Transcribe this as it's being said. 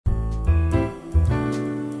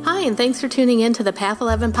and thanks for tuning in to the Path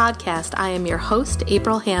 11 podcast. I am your host,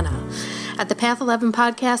 April Hanna. At the Path 11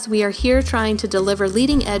 podcast, we are here trying to deliver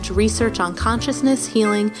leading-edge research on consciousness,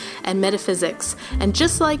 healing, and metaphysics. And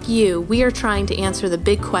just like you, we are trying to answer the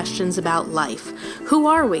big questions about life. Who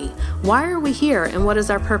are we? Why are we here? And what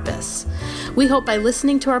is our purpose? We hope by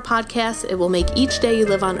listening to our podcast, it will make each day you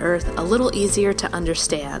live on Earth a little easier to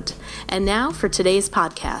understand. And now for today's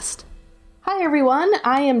podcast. Hi everyone,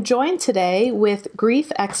 I am joined today with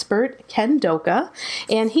grief expert Ken Doka,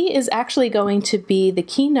 and he is actually going to be the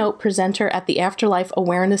keynote presenter at the Afterlife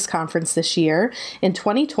Awareness Conference this year. In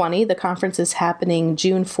 2020, the conference is happening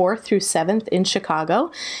June 4th through 7th in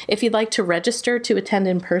Chicago. If you'd like to register to attend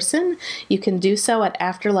in person, you can do so at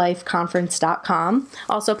afterlifeconference.com.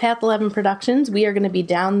 Also, Path 11 Productions, we are going to be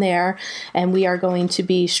down there, and we are going to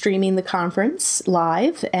be streaming the conference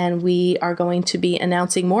live, and we are going to be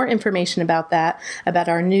announcing more information about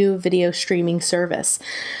our new video streaming service.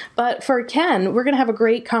 But for Ken, we're going to have a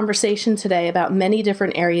great conversation today about many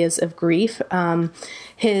different areas of grief.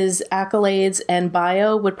 His accolades and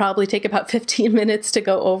bio would probably take about 15 minutes to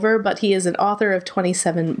go over, but he is an author of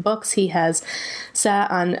 27 books. He has sat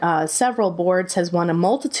on several boards, has won a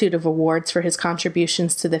multitude of awards for his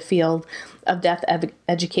contributions to the field of death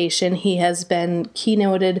education. He has been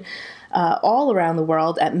keynoted all around the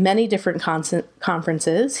world at many different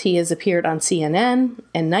conferences. He has appeared on CNN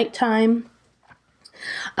and Nighttime.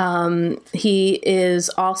 He is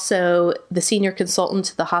also the senior consultant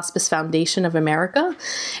to the Hospice Foundation of America,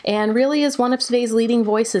 and really is one of today's leading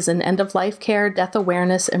voices in end-of-life care, death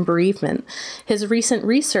awareness, and bereavement. His recent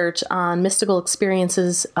research on mystical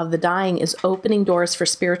experiences of the dying is opening doors for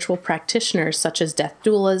spiritual practitioners such as death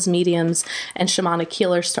doulas, mediums, and shamanic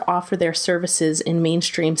healers to offer their services in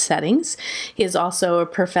mainstream settings. He is also a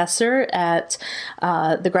professor at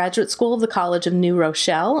the Graduate School of the College of New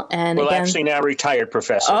Rochelle, and actually now retired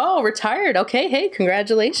professor. Oh, retired. Okay. Hey,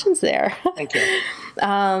 congratulations there. Thank you.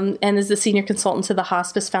 And is the senior consultant to the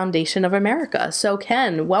Hospice Foundation of America. So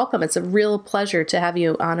Ken, welcome. It's a real pleasure to have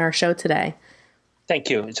you on our show today. Thank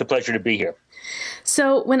you. It's a pleasure to be here.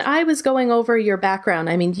 So when I was going over your background,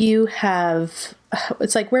 I mean,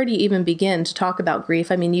 it's like, where do you even begin to talk about grief?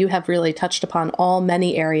 I mean, you have really touched upon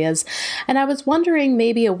many areas. And I was wondering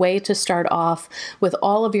maybe a way to start off with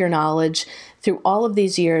all of your knowledge through all of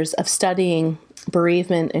these years of studying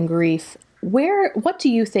bereavement and grief. What do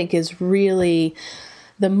you think is really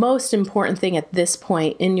the most important thing at this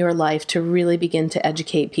point in your life to really begin to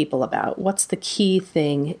educate people about? What's the key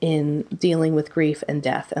thing in dealing with grief and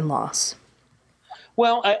death and loss?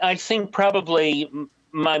 Well, I think probably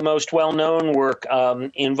my most well-known work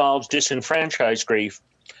involves disenfranchised grief,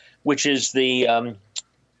 which is the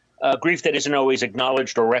grief that isn't always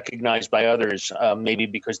acknowledged or recognized by others, maybe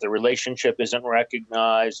because the relationship isn't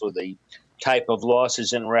recognized or the type of loss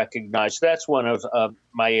isn't recognized. That's one of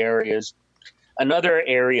my areas. Another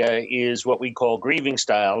area is what we call grieving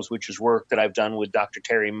styles, which is work that I've done with Dr.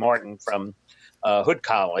 Terry Martin from Hood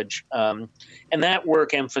College. And that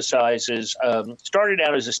work emphasizes, started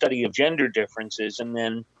out as a study of gender differences and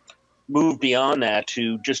then moved beyond that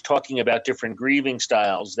to just talking about different grieving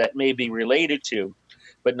styles that may be related to,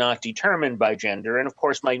 but not determined by gender. And of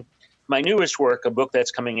course, my newest work, a book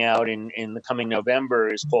that's coming out in the coming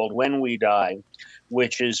November, is called When We Die,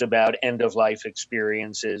 which is about end-of-life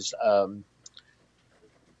experiences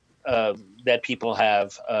that people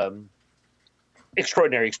have,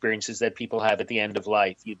 extraordinary experiences that people have at the end of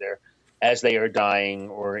life, either as they are dying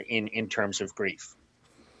or in terms of grief.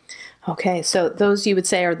 Okay, so those you would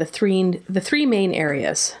say are the three main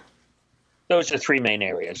areas. Those are three main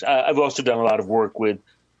areas. I've also done a lot of work with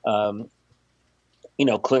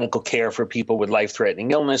clinical care for people with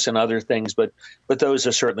life-threatening illness and other things, but those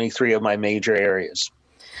are certainly three of my major areas.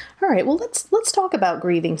 All right. Well, let's talk about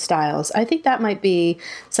grieving styles. I think that might be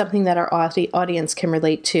something that our audience can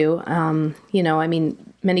relate to.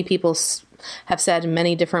 Many people have said in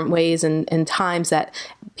many different ways and times that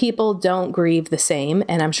people don't grieve the same,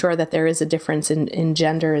 and I'm sure that there is a difference in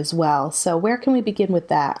gender as well. So where can we begin with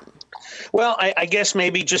that? Well, I guess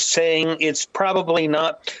maybe just saying it's probably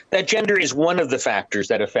not that gender is one of the factors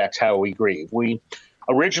that affects how we grieve. We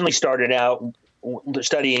originally started out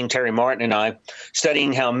studying, Terry Martin and I,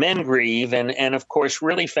 studying how men grieve, and of course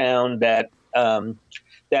really found that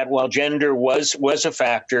that while gender was a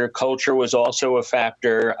factor, culture was also a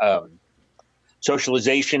factor,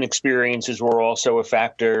 socialization experiences were also a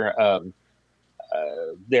factor,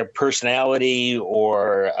 their personality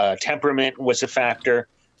or temperament was a factor.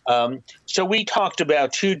 So we talked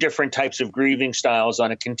about two different types of grieving styles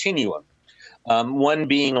on a continuum. One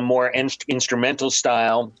being a more instrumental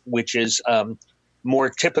style, which is more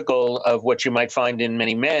typical of what you might find in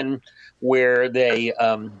many men, where they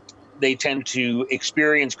tend to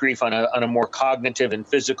experience grief on a more cognitive and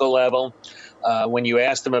physical level. When you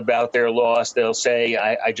ask them about their loss, they'll say,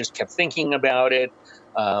 I just kept thinking about it,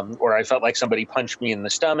 or I felt like somebody punched me in the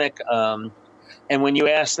stomach. And when you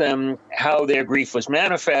ask them how their grief was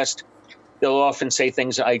manifest, they'll often say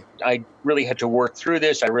things, I really had to work through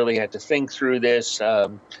this. I really had to think through this.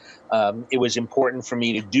 It was important for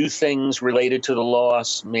me to do things related to the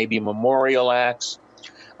loss, maybe memorial acts.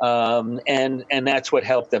 And that's what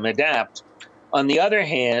helped them adapt. On the other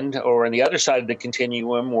hand, or on the other side of the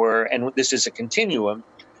continuum and this is a continuum,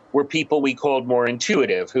 were people we called more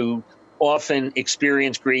intuitive, who often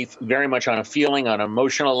experience grief very much on a feeling, on an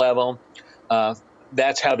emotional level.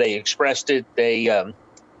 That's how they expressed it. They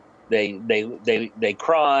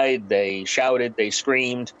cried, they shouted, they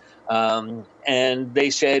screamed, and they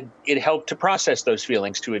said it helped to process those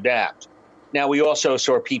feelings, to adapt. Now, we also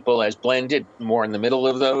saw people as blended, more in the middle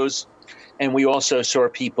of those, and we also saw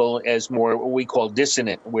people as more what we call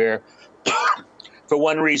dissonant, where for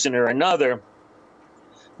one reason or another,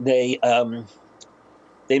 they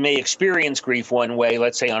may experience grief one way,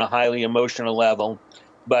 let's say on a highly emotional level,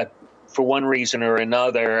 but for one reason or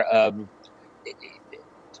another,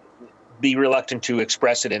 be reluctant to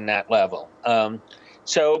express it in that level.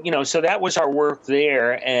 So that was our work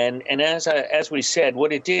there. And as we said,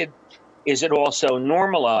 what it did is it also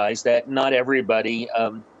normalized that not everybody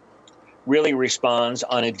really responds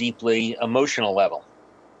on a deeply emotional level,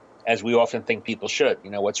 as we often think people should.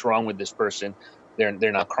 What's wrong with this person?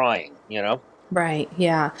 They're not crying, Right.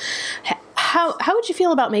 Yeah. How would you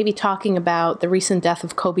feel about maybe talking about the recent death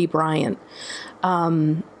of Kobe Bryant?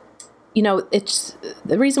 It's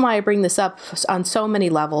the reason why I bring this up on so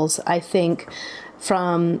many levels. I think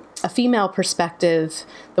from a female perspective,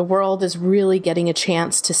 the world is really getting a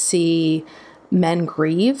chance to see men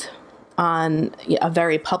grieve on a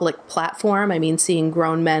very public platform. I mean, seeing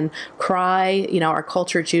grown men cry, our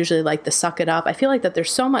culture is usually like the suck it up. I feel like that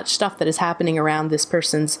there's so much stuff that is happening around this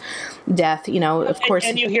person's death, of course.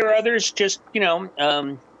 And you hear others just,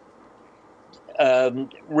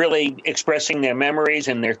 really expressing their memories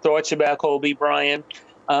and their thoughts about Kobe Bryant.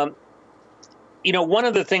 One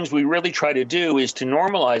of the things we really try to do is to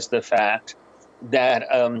normalize the fact that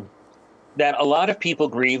that a lot of people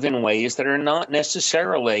grieve in ways that are not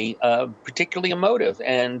necessarily particularly emotive,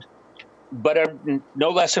 but are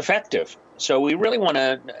no less effective. So we really want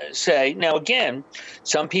to say, now again,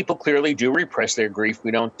 some people clearly do repress their grief.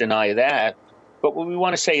 We don't deny that. But what we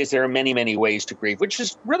want to say is there are many, many ways to grieve, which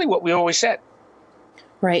is really what we always said.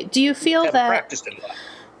 Right. Do you feel that? Practiced it a lot.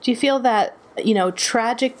 Do you feel that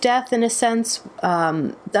tragic death, in a sense,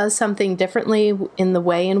 does something differently in the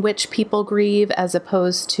way in which people grieve, as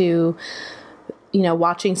opposed to,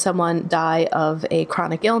 watching someone die of a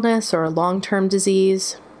chronic illness or a long-term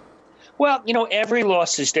disease? Well, every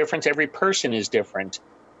loss is different. Every person is different.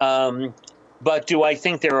 But do I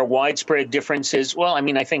think there are widespread differences? Well,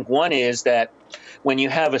 I think one is that when you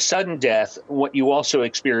have a sudden death, what you also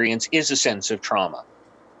experience is a sense of trauma.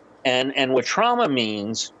 And what trauma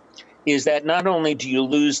means is that not only do you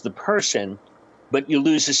lose the person, but you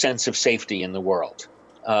lose a sense of safety in the world.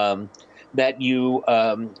 That's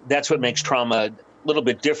what makes trauma a little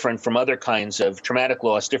bit different from other kinds of traumatic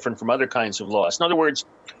loss, different from other kinds of loss. In other words,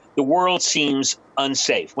 the world seems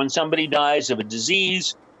unsafe. When somebody dies of a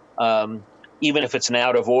disease, even if it's an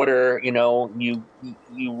out of order, you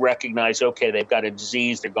recognize, okay, they've got a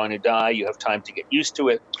disease, they're going to die, you have time to get used to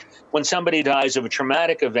it. When somebody dies of a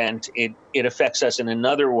traumatic event, it affects us in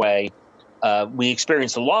another way. We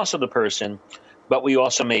experience the loss of the person, but we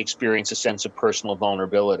also may experience a sense of personal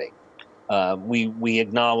vulnerability. We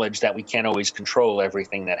acknowledge that we can't always control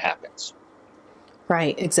everything that happens.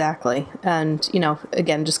 Right, exactly. And,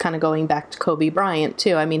 again, just kind of going back to Kobe Bryant,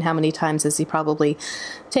 too. How many times has he probably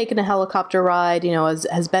taken a helicopter ride,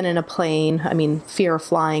 has been in a plane? Fear of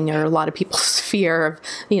flying, or a lot of people's fear of,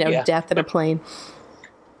 death in a plane.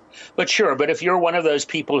 But sure, but if you're one of those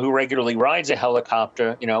people who regularly rides a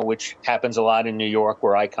helicopter, which happens a lot in New York,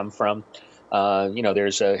 where I come from,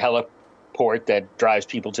 there's a heliport that drives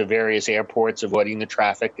people to various airports, avoiding the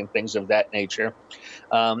traffic and things of that nature.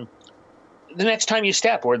 The next time you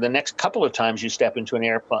step, or the next couple of times you step into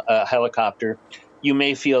an helicopter, you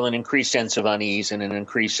may feel an increased sense of unease and an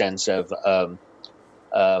increased sense of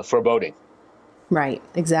foreboding. Right,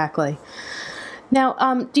 exactly. Now,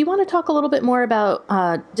 do you want to talk a little bit more about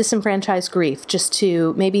disenfranchised grief, just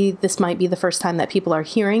to, maybe this might be the first time that people are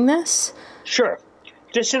hearing this? Sure.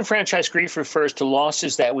 Disenfranchised grief refers to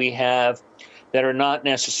losses that we have that are not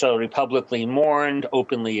necessarily publicly mourned,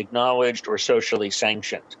 openly acknowledged, or socially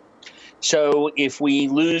sanctioned. So if we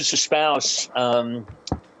lose a spouse,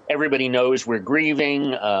 everybody knows we're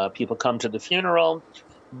grieving. People come to the funeral.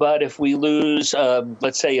 But if we lose,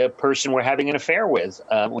 let's say, a person we're having an affair with,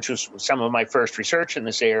 which was some of my first research in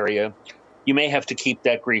this area, you may have to keep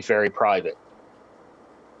that grief very private.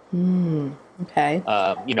 Okay.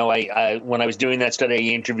 When I was doing that study,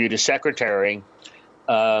 I interviewed a secretary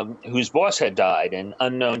whose boss had died, and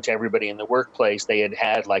unknown to everybody in the workplace, they had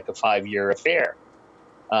had like a 5-year affair.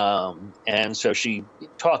 And so she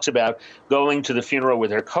talks about going to the funeral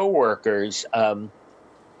with her coworkers,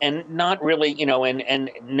 and not really, and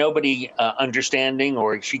nobody understanding,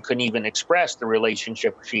 or she couldn't even express the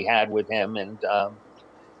relationship she had with him. And,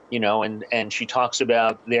 and she talks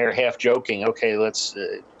about they're half joking. Okay, let's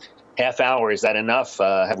half hour. Is that enough?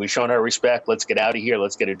 Have we shown our respect? Let's get out of here.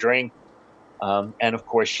 Let's get a drink. And of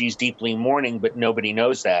course, she's deeply mourning, but nobody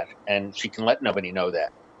knows that. And she can let nobody know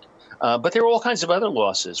that. But there are all kinds of other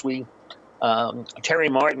losses. Terry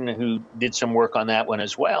Martin, who did some work on that one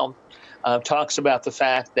as well, talks about the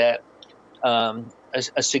fact that a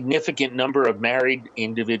significant number of married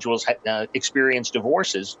individuals experience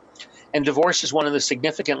divorces. And divorce is one of the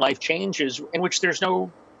significant life changes in which there's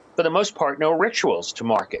for the most part, no rituals to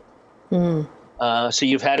mark it. So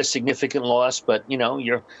you've had a significant loss, but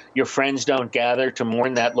your friends don't gather to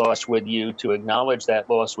mourn that loss with you, to acknowledge that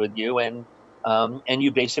loss with you, and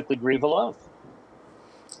you basically grieve alone.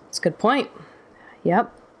 That's a good point.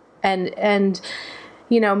 Yep. And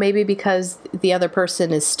maybe because the other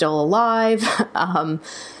person is still alive, and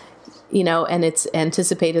it's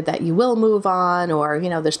anticipated that you will move on, or,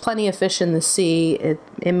 there's plenty of fish in the sea.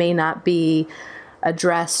 It may not be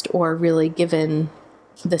addressed or really given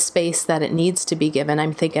the space that it needs to be given.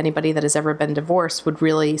 I think anybody that has ever been divorced would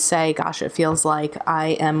really say, gosh, it feels like I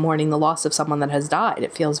am mourning the loss of someone that has died.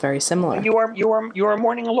 It feels very similar. You are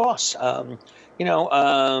mourning a loss, and it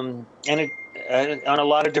on a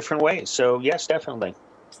lot of different ways. So yes, definitely.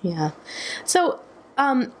 Yeah. So,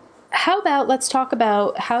 how about, let's talk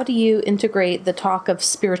about, how do you integrate the talk of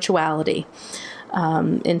spirituality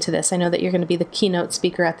into this? I know that you're going to be the keynote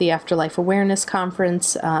speaker at the Afterlife Awareness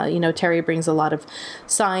Conference. Terry brings a lot of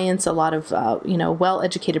science, a lot of,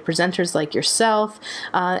 well-educated presenters like yourself.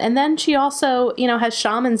 And then she also, has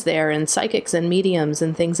shamans there and psychics and mediums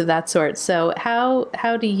and things of that sort. So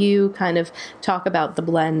how do you kind of talk about the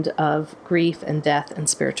blend of grief and death and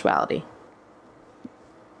spirituality?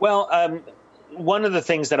 Well, one of the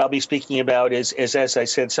things that I'll be speaking about is, as I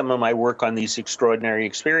said, some of my work on these extraordinary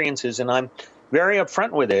experiences, and I'm very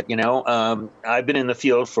upfront with it. I've been in the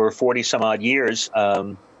field for 40 some odd years,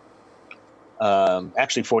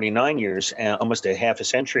 actually 49 years, almost a half a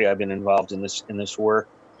century. I've been involved in this work,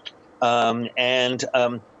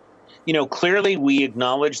 clearly we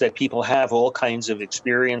acknowledge that people have all kinds of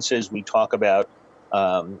experiences. We talk about,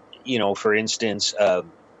 for instance,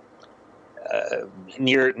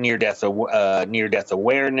 near-death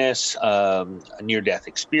awareness, near-death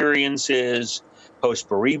experiences,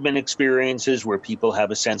 post-bereavement experiences where people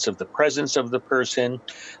have a sense of the presence of the person.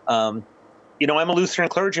 I'm a Lutheran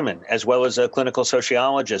clergyman as well as a clinical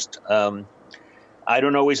sociologist. I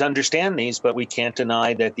don't always understand these, but we can't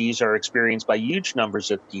deny that these are experienced by huge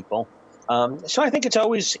numbers of people. So I think it's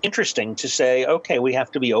always interesting to say, okay, we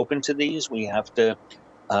have to be open to these. We have to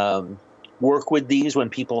work with these when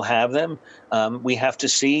people have them. We have to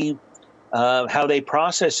see how they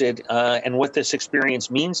process it and what this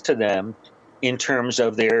experience means to them in terms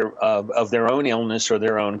of their own illness or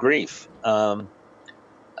their own grief.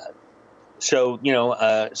 So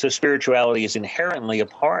spirituality is inherently a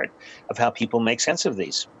part of how people make sense of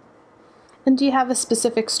these. And do you have a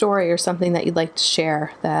specific story or something that you'd like to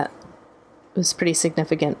share that was pretty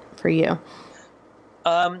significant for you?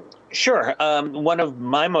 Sure. One of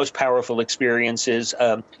my most powerful experiences,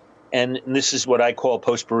 and this is what I call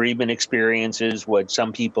post-bereavement experiences, what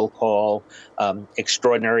some people call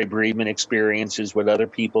extraordinary bereavement experiences, what other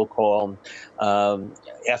people call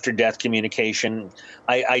after-death communication.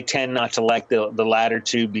 I tend not to like the latter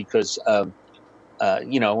two because, I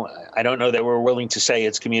don't know that we're willing to say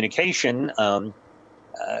it's communication.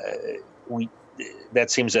 That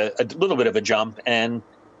seems a little bit of a jump. And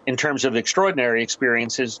in terms of extraordinary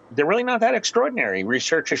experiences, they're really not that extraordinary.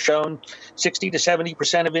 Research has shown 60 to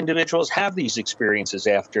 70% of individuals have these experiences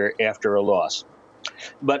after a loss.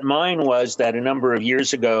 But mine was that a number of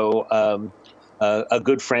years ago, a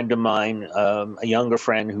good friend of mine, a younger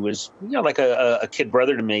friend who was, like a kid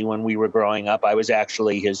brother to me when we were growing up. I was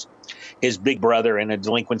actually his big brother in a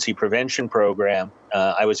delinquency prevention program.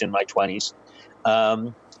 I was in my 20s.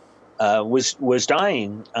 Was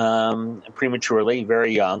dying prematurely,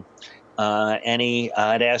 very young, and he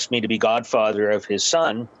had asked me to be godfather of his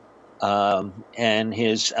son, And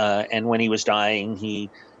when he was dying, he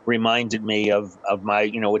reminded me of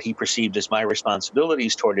my, what he perceived as my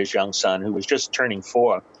responsibilities toward his young son, who was just turning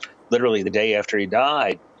 4, literally the day after he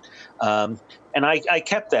died. And I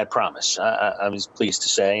kept that promise. I was pleased to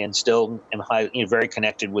say, and still am very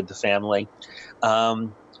connected with the family.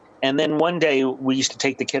 And then one day we used to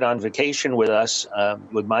take the kid on vacation with us,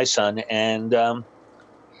 with my son,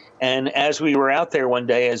 and as we were out there one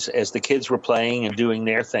day, as the kids were playing and doing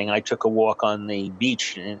their thing, I took a walk on the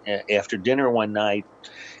beach after dinner one night,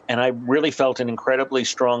 and I really felt an incredibly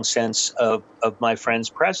strong sense of my friend's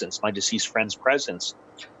presence, my deceased friend's presence.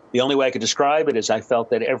 The only way I could describe it is I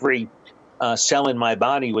felt that every cell in my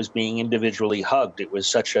body was being individually hugged. It was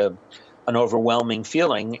such an overwhelming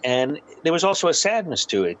feeling, and there was also a sadness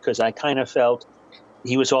to it, because I kind of felt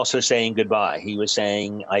he was also saying goodbye. He was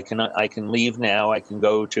saying, I can leave now. I can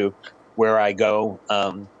go to where I go.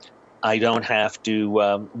 I don't have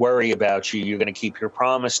to worry about you. You're going to keep your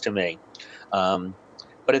promise to me.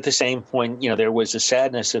 But at the same point, there was a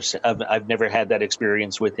sadness of I've never had that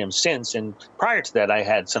experience with him since. And prior to that, I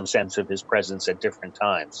had some sense of his presence at different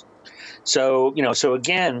times. So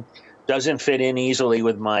again, doesn't fit in easily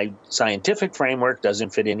with my scientific framework, doesn't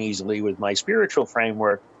fit in easily with my spiritual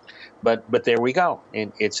framework. But there we go.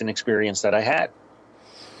 It's an experience that I had.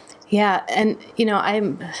 Yeah, and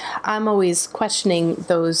I'm always questioning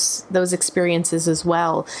those experiences as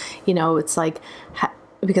well. It's like,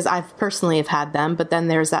 because I've personally have had them, but then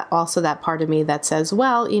there's also that part of me that says,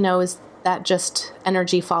 well, is that just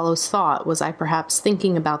energy follows thought? Was I perhaps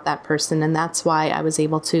thinking about that person? And that's why I was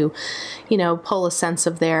able to, pull a sense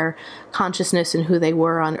of their consciousness and who they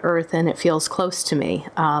were on earth, and it feels close to me.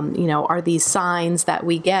 Are these signs that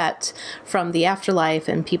we get from the afterlife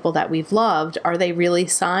and people that we've loved, are they really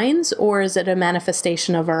signs, or is it a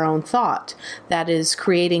manifestation of our own thought that is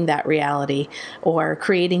creating that reality or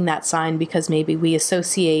creating that sign because maybe we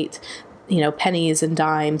associate pennies and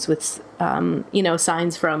dimes with,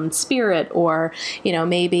 signs from spirit, or,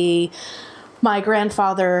 maybe my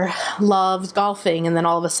grandfather loved golfing and then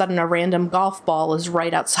all of a sudden a random golf ball is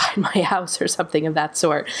right outside my house or something of that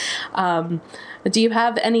sort. Do you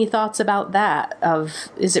have any thoughts about that?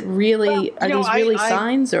 Is it really, are these really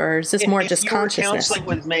signs, or is this more just consciousness? If you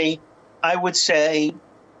were counseling with me, I would say,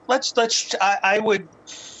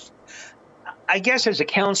 I guess as a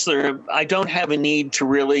counselor, I don't have a need to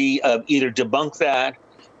really either debunk that.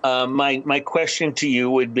 My question to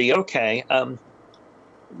you would be, okay,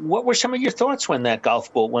 what were some of your thoughts when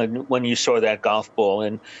you saw that golf ball,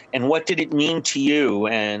 and what did it mean to you,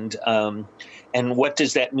 and what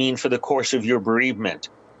does that mean for the course of your bereavement?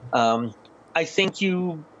 I think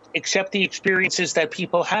you accept the experiences that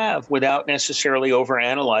people have without necessarily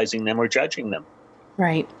overanalyzing them or judging them.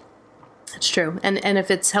 Right. It's true. And if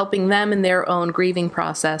it's helping them in their own grieving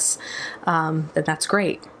process, then that's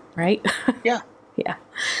great, right? Yeah. Yeah.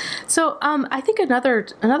 So I think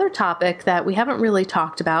another topic that we haven't really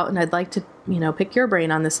talked about, and I'd like to, pick your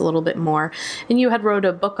brain on this a little bit more, and you had wrote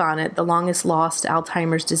a book on it, The Longest Lost,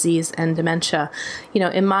 Alzheimer's Disease and Dementia.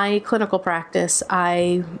 In my clinical practice,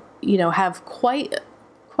 I, have quite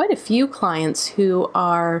a few clients who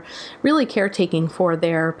are really caretaking for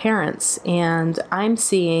their parents. And I'm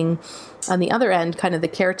seeing on the other end kind of the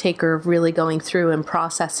caretaker of really going through and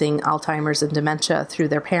processing Alzheimer's and dementia through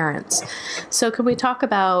their parents. So could we talk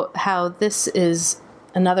about how this is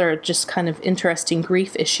another just kind of interesting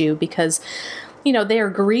grief issue? Because, they are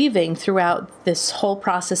grieving throughout this whole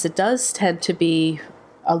process. It does tend to be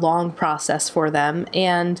a long process for them.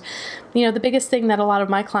 And, the biggest thing that a lot of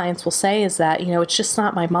my clients will say is that, it's just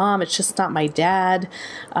not my mom, it's just not my dad.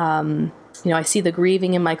 I see the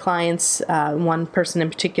grieving in my clients, one person in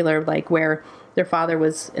particular, like where their father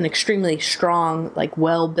was an extremely strong, like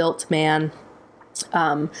well-built man,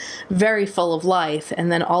 very full of life.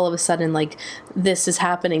 And then all of a sudden, like this is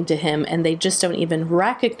happening to him, and they just don't even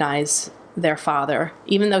recognize their father,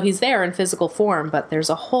 even though he's there in physical form, but there's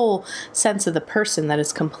a whole sense of the person that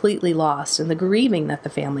is completely lost, and the grieving that the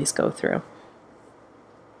families go through.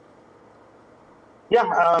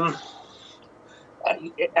 Yeah.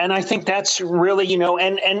 And I think that's really,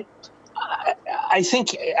 and I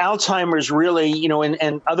think Alzheimer's really,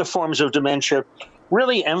 and other forms of dementia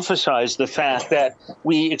really emphasize the fact that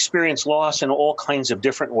we experience loss in all kinds of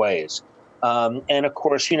different ways. And of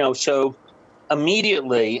course, so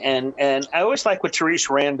immediately, and I always like what Therese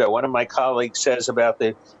Rando, one of my colleagues, says about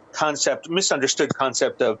the misunderstood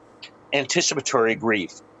concept of anticipatory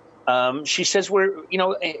grief. She says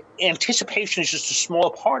anticipation is just a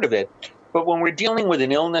small part of it, but when we're dealing with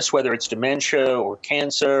an illness, whether it's dementia or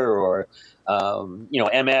cancer or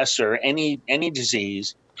MS or any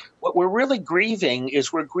disease, What we're really grieving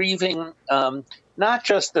is we're grieving not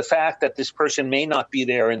just the fact that this person may not be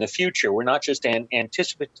there in the future. We're not just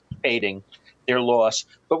anticipating their loss,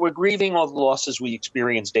 but we're grieving all the losses we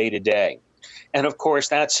experience day to day. And of course,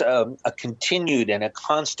 that's a continued and a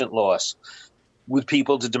constant loss with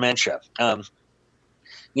people to dementia.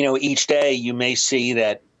 Each day you may see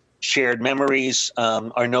that shared memories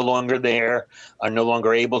are no longer there, are no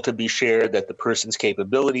longer able to be shared, that the person's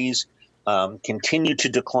capabilities continue to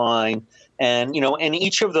decline. And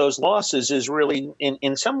each of those losses is really,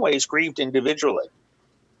 in some ways, grieved individually.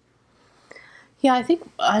 Yeah, I think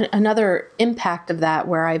another impact of that,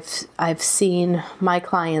 where I've seen my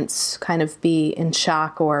clients kind of be in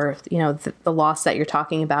shock, or the loss that you're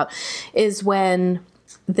talking about, is when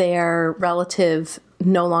their relative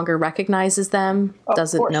no longer recognizes them,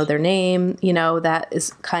 doesn't know their name. That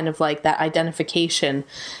is kind of like that identification.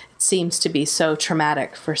 It seems to be so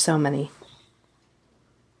traumatic for so many.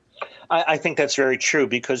 I think that's very true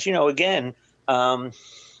because, again,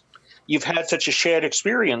 you've had such a shared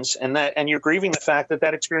experience, and you're grieving the fact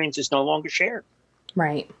that experience is no longer shared.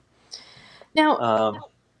 Right. Now,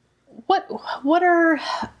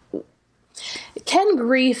 can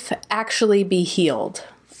grief actually be healed?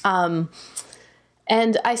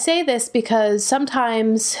 And I say this because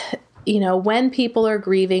sometimes, when people are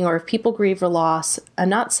grieving, or if people grieve a loss, I'm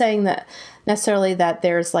not saying that necessarily that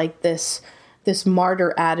there's like this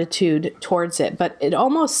martyr attitude towards it, but it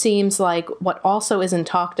almost seems like what also isn't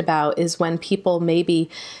talked about is when people maybe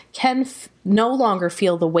can no longer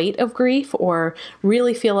feel the weight of grief, or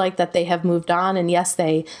really feel like that they have moved on. And yes,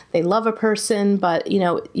 they love a person, but you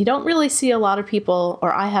don't really see a lot of people,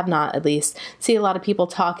 or I have not at least, see a lot of people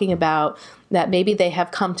talking about that maybe they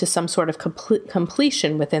have come to some sort of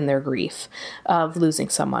completion within their grief of losing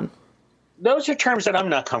someone. Those are terms that I'm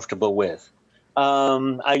not comfortable with.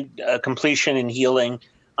 Completion and healing.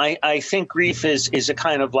 I think grief is a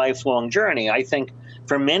kind of lifelong journey. I think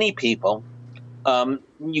for many people,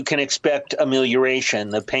 you can expect amelioration.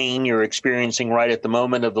 The pain you're experiencing right at the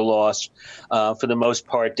moment of the loss, for the most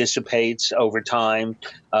part, dissipates over time.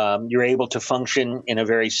 You're able to function in a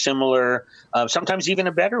very similar, sometimes even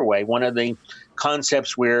a better way. One of the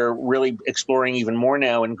concepts we're really exploring even more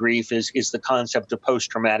now in grief is the concept of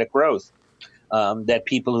post-traumatic growth. That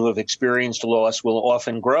people who have experienced loss will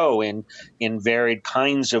often grow in varied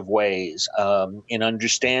kinds of ways, in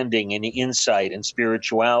understanding and insight and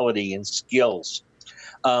spirituality and skills.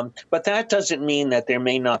 But that doesn't mean that there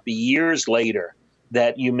may not be years later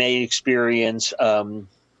that you may experience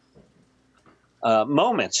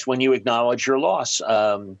moments when you acknowledge your loss.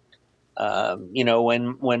 When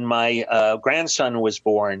my grandson was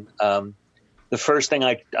born, the first thing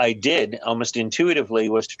I did almost intuitively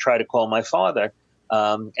was to try to call my father,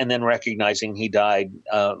 and then recognizing he died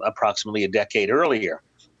approximately a decade earlier.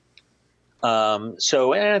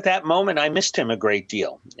 So at that moment, I missed him a great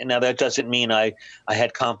deal. And now that doesn't mean I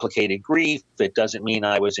had complicated grief. It doesn't mean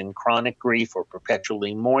I was in chronic grief or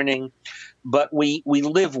perpetually mourning. But we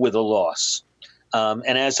live with a loss.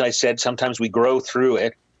 And as I said, sometimes we grow through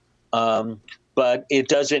it. But it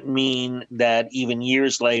doesn't mean that even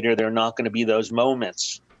years later, there are not going to be those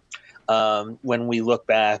moments when we look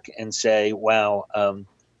back and say, wow,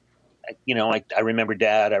 I remember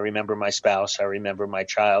Dad, I remember my spouse, I remember my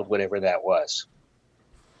child, whatever that was.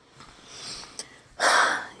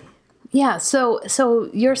 Yeah. So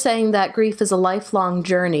you're saying that grief is a lifelong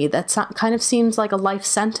journey. That kind of seems like a life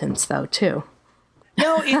sentence, though, too.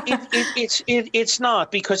 No, it's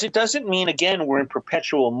not, because it doesn't mean, again, we're in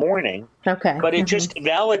perpetual mourning. Okay. But it just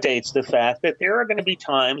validates the fact that there are going to be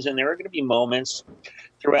times and there are going to be moments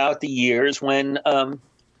throughout the years when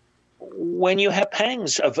you have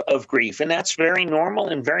pangs of grief, and that's very normal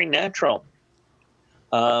and very natural.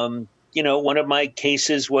 One of my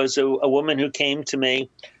cases was a woman who came to me.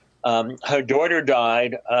 Her daughter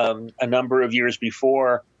died a number of years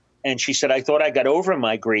before, and she said, I thought I got over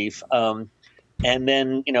my grief. And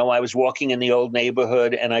then, I was walking in the old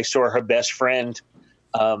neighborhood and I saw her best friend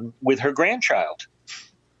with her grandchild.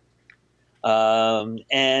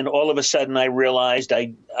 And all of a sudden I realized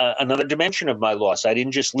another dimension of my loss. I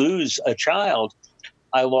didn't just lose a child.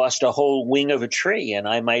 I lost a whole wing of a tree, and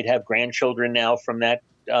I might have grandchildren now from that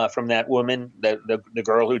woman, the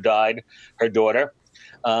girl who died, her daughter,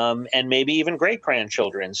 and maybe even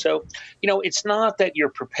great-grandchildren. So, it's not that you're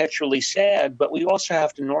perpetually sad, but we also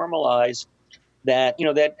have to normalize that,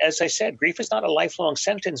 as I said, grief is not a lifelong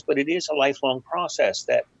sentence, but it is a lifelong process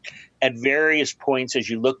that at various points as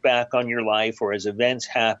you look back on your life or as events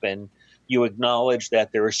happen, you acknowledge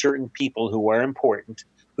that there are certain people who are important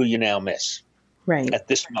who you now miss right at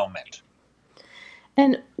this moment.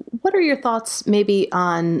 And what are your thoughts maybe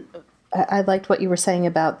on, I liked what you were saying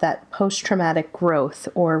about that post-traumatic growth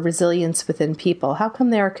or resilience within people. How come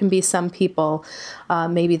there can be some people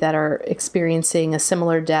maybe that are experiencing a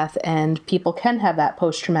similar death and people can have that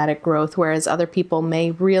post-traumatic growth, whereas other people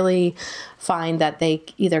may really find that they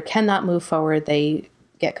either cannot move forward, they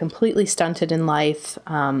get completely stunted in life,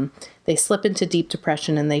 they slip into deep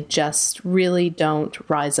depression, and they just really don't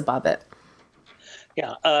rise above it?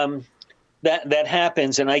 Yeah. That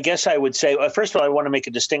happens, and I guess I would say, first of all, I want to make a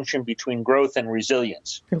distinction between growth and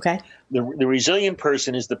resilience. Okay. The resilient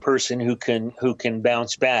person is the person who can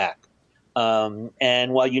bounce back,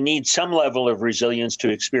 and while you need some level of resilience to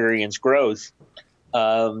experience growth,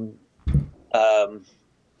 often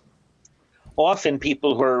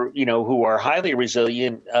people who are highly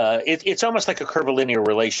resilient, it's almost like a curvilinear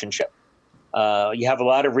relationship. You have a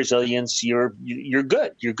lot of resilience. You're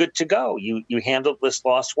good. You're good to go. You handled this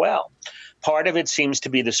loss well. Part of it seems to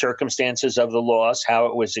be the circumstances of the loss, how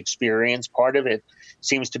it was experienced. Part of it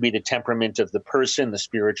seems to be the temperament of the person, the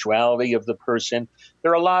spirituality of the person. There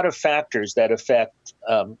are a lot of factors that affect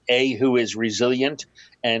who is resilient,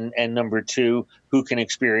 and number two, who can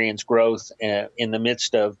experience growth in the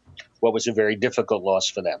midst of what was a very difficult loss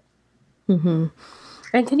for them. Mm-hmm.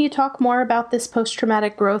 And can you talk more about this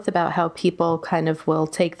post-traumatic growth, about how people kind of will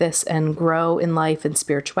take this and grow in life and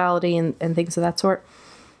spirituality and things of that sort?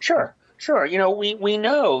 Sure. We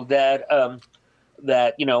know that I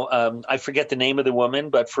forget the name of the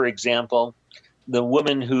woman, but for example, the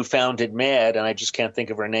woman who founded MAD, and I just can't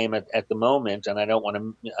think of her name at the moment, and I don't want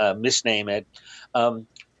to misname it,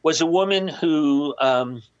 was a woman who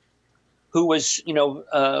was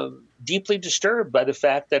deeply disturbed by the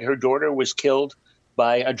fact that her daughter was killed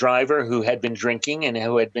by a driver who had been drinking and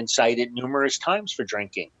who had been cited numerous times for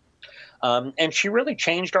drinking. And she really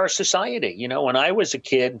changed our society. When I was a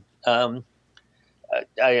kid, as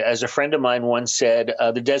a friend of mine once said,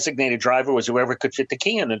 the designated driver was whoever could fit the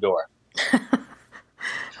key in the door.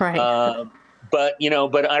 Right.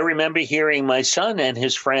 But I remember hearing my son and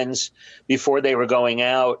his friends before they were going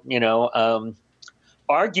out,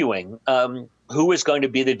 arguing who was going to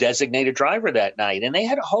be the designated driver that night. And they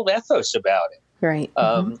had a whole ethos about it. Right.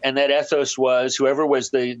 And that ethos was whoever was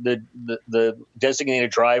the designated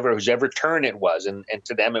driver, whose ever turn it was, and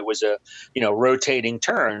to them it was a rotating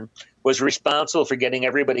turn, was responsible for getting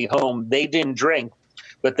everybody home. They didn't drink,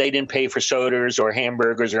 but they didn't pay for sodas or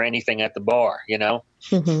hamburgers or anything at the bar.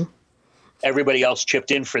 Mm-hmm. Everybody else chipped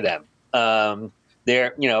in for them. And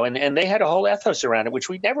they had a whole ethos around it, which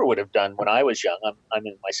we never would have done when I was young. I'm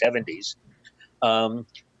in my 70s.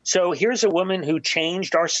 So here's a woman who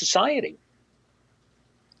changed our society.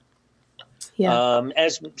 Yeah.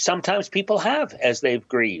 As sometimes people have as they've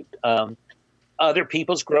grieved. Other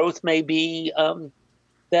people's growth may be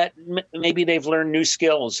that maybe they've learned new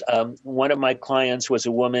skills. One of my clients was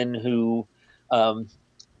a woman who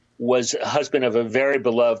was a husband of a very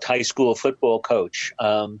beloved high school football coach,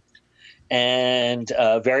 and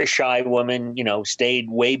a very shy woman. Stayed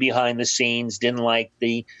way behind the scenes, didn't like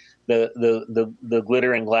the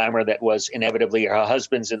glitter and glamour that was inevitably her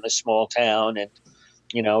husband's in the small town. And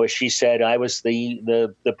as she said, I was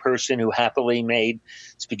the person who happily made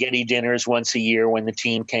spaghetti dinners once a year when the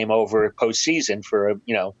team came over postseason for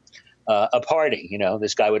a party.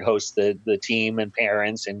 This guy would host the team and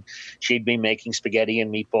parents, and she'd be making spaghetti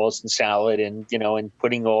and meatballs and salad, and and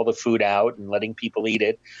putting all the food out and letting people eat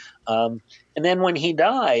it. And then when he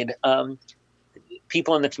died,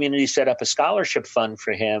 people in the community set up a scholarship fund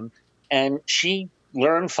for him, and she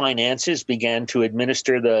learned finances, began to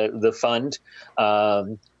administer the fund,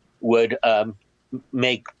 would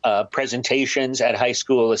make presentations at high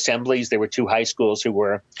school assemblies. There were 2 high schools who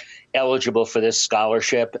were eligible for this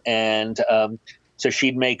scholarship. And so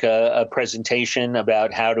she'd make a presentation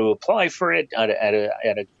about how to apply for it at a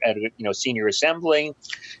senior assembly.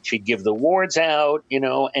 She'd give the awards out,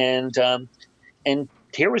 and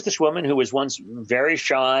here was this woman who was once very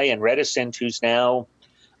shy and reticent, who's now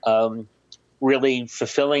really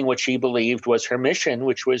fulfilling what she believed was her mission,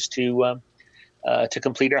 which was to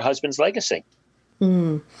complete her husband's legacy.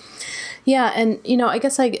 Mm. Yeah, and I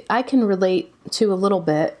guess I can relate to a little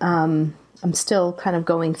bit. I'm still kind of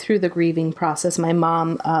going through the grieving process. My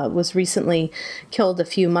mom was recently killed a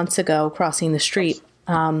few months ago crossing the street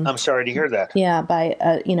I'm sorry to hear that. Yeah,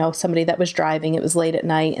 by somebody that was driving. It was late at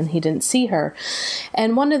night and he didn't see her.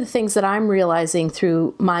 And one of the things that I'm realizing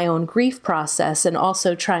through my own grief process and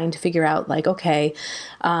also trying to figure out like, okay,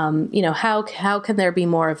 how can there be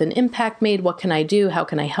more of an impact made? What can I do? How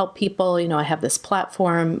can I help people? I have this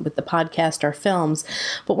platform with the podcast, our films.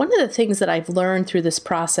 But one of the things that I've learned through this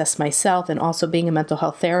process myself and also being a mental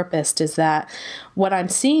health therapist is that what I'm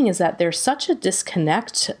seeing is that there's such a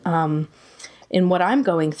disconnect in what I'm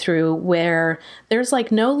going through, where there's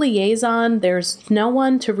like no liaison, there's no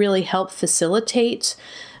one to really help facilitate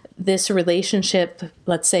this relationship,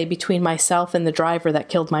 let's say, between myself and the driver that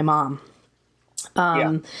killed my mom.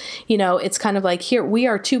 It's kind of like here we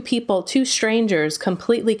are two people, two strangers,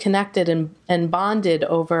 completely connected and bonded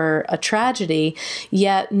over a tragedy,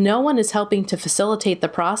 yet no one is helping to facilitate the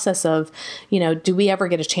process of, do we ever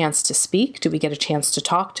get a chance to speak? Do we get a chance to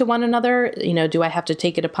talk to one another? Do I have to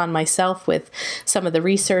take it upon myself with some of the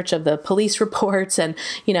research of the police reports and,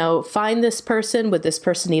 find this person? Would this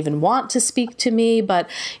person even want to speak to me? But,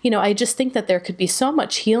 I just think that there could be so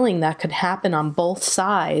much healing that could happen on both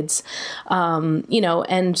sides.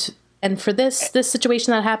 And for this situation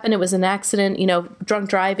that happened, it was an accident, drunk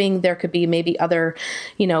driving. There could be maybe other,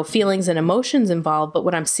 feelings and emotions involved. But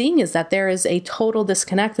what I'm seeing is that there is a total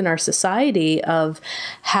disconnect in our society of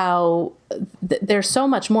how there's so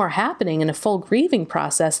much more happening in a full grieving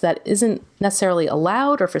process that isn't necessarily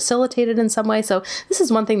allowed or facilitated in some way. So this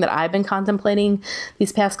is one thing that I've been contemplating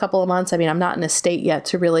these past couple of months. I mean, I'm not in a state yet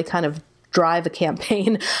to really kind of drive a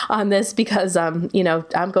campaign on this because, I'm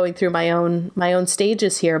going through my own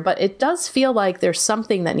stages here, but it does feel like there's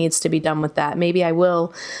something that needs to be done with that. Maybe I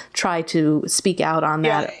will try to speak out on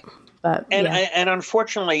that. But, and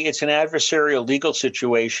unfortunately, it's an adversarial legal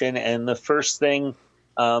situation. And the first thing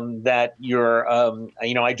that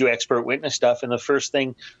I do expert witness stuff. And the first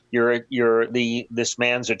thing this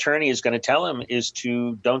man's attorney is going to tell him is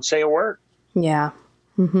to don't say a word. Yeah.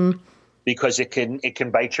 Mm-hmm. Because it can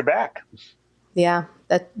bite your back. Yeah,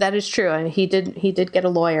 that is true. I mean, he did get a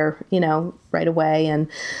lawyer, right away, and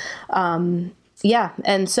and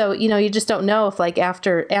so you just don't know if like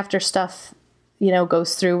after stuff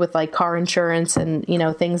goes through with like car insurance and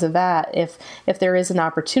things of that, if there is an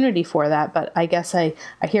opportunity for that. But I guess I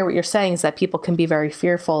hear what you're saying is that people can be very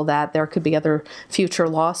fearful that there could be other future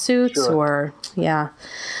lawsuits. Sure.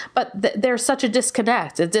 But there's such a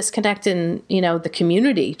disconnect in the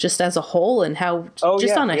community just as a whole, and how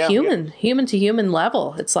on a human to human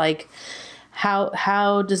level, it's like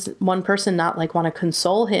how does one person not like want to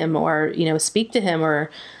console him or speak to him or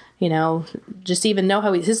just even know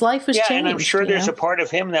how his life was changed. And I'm sure there's a part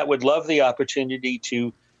of him that would love the opportunity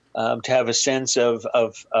to have a sense of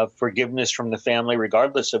forgiveness from the family,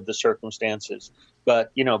 regardless of the circumstances.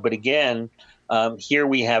 But again, here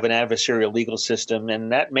we have an adversarial legal system,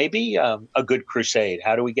 and that may be a good crusade.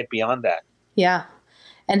 How do we get beyond that? Yeah.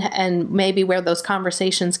 And maybe where those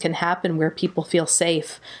conversations can happen, where people feel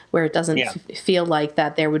safe, where it doesn't feel like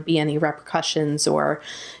that there would be any repercussions or,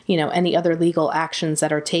 any other legal actions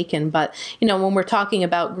that are taken. But, when we're talking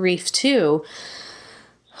about grief too,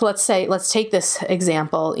 let's take this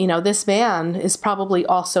example. This man is probably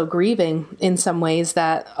also grieving in some ways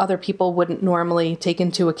that other people wouldn't normally take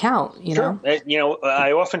into account, Sure.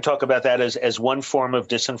 I often talk about that as one form of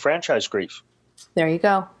disenfranchised grief. There you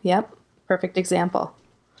go. Yep. Perfect example.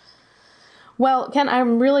 Well, Ken,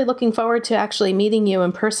 I'm really looking forward to actually meeting you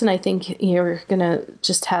in person. I think you're going to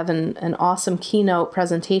just have an awesome keynote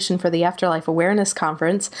presentation for the Afterlife Awareness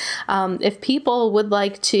Conference. If people would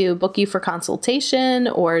like to book you for consultation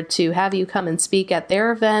or to have you come and speak at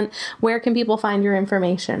their event, where can people find your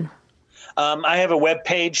information? I have a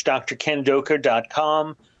webpage,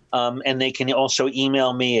 drkendoka.com, and they can also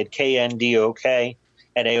email me at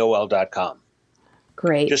kndoka@aol.com.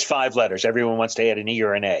 Great. Just 5 letters. Everyone wants to add an E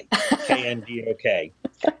or an A.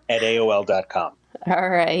 kndoka@aol.com. All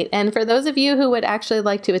right. And for those of you who would actually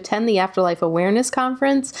like to attend the Afterlife Awareness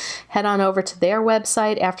Conference, head on over to their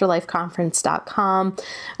website, afterlifeconference.com.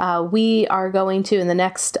 We are going to, in the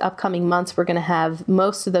next upcoming months, we're going to have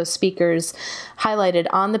most of those speakers highlighted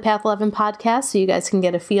on the Path 11 podcast, so you guys can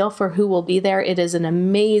get a feel for who will be there. It is an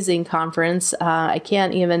amazing conference. I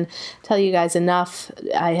can't even tell you guys enough.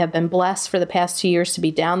 I have been blessed for the past 2 years to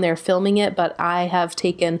be down there filming it, but I have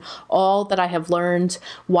taken all that I have learned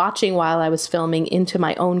watching while I was filming into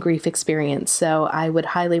my own grief experience. So I would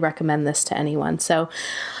highly recommend this to anyone. So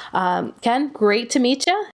Ken, great to meet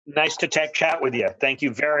you. Nice to chat with you. Thank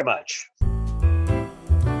you very much.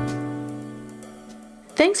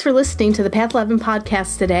 Thanks for listening to the Path 11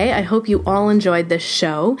 podcast today. I hope you all enjoyed this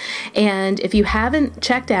show. And if you haven't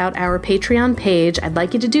checked out our Patreon page, I'd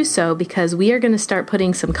like you to do so because we are going to start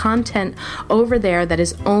putting some content over there that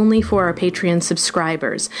is only for our Patreon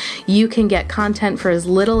subscribers. You can get content for as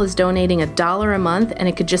little as donating $1 a month, and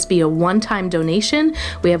it could just be a one-time donation.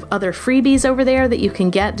 We have other freebies over there that you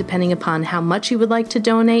can get depending upon how much you would like to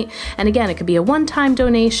donate. And again, it could be a one-time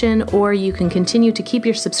donation, or you can continue to keep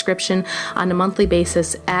your subscription on a monthly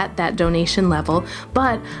basis at that donation level.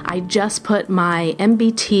 But I just put my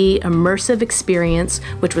MBT immersive experience,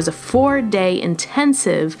 which was a 4-day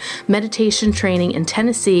intensive meditation training in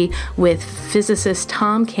Tennessee with physicist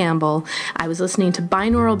Tom Campbell. I was listening to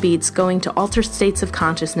binaural beats, going to altered states of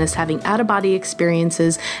consciousness, having out-of-body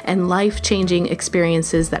experiences and life-changing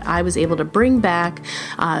experiences that I was able to bring back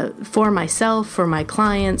for myself, for my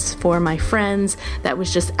clients, for my friends. That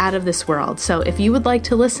was just out of this world. So if you would like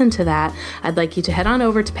to listen to that, I'd like you to head on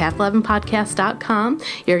over to path11podcast.com.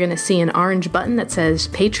 You're going to see an orange button that says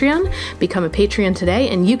Patreon. Become a Patreon today,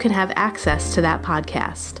 and you can have access to that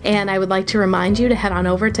podcast. And I would like to remind you to head on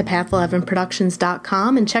over to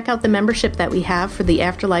path11productions.com and check out the membership that we have for the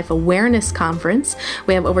Afterlife Awareness Conference.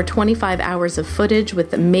 We have over 25 hours of footage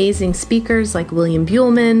with amazing speakers like William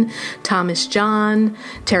Buhlman, Thomas John,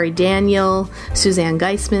 Terry Daniel, Suzanne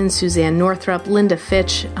Geisman, Suzanne Northrup, Linda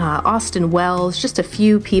Fitch, Austin Wells, just a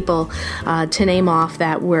few people to name off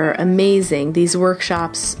that were amazing. These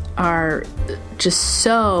workshops are just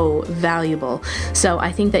so valuable. So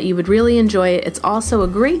I think that you would really enjoy it. It's also a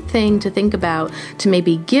great thing to think about to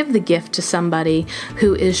maybe give the gift to somebody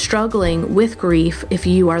who is struggling with grief. If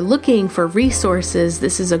you are looking for resources,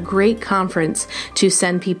 this is a great conference to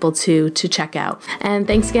send people to check out. And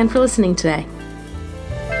thanks again for listening today.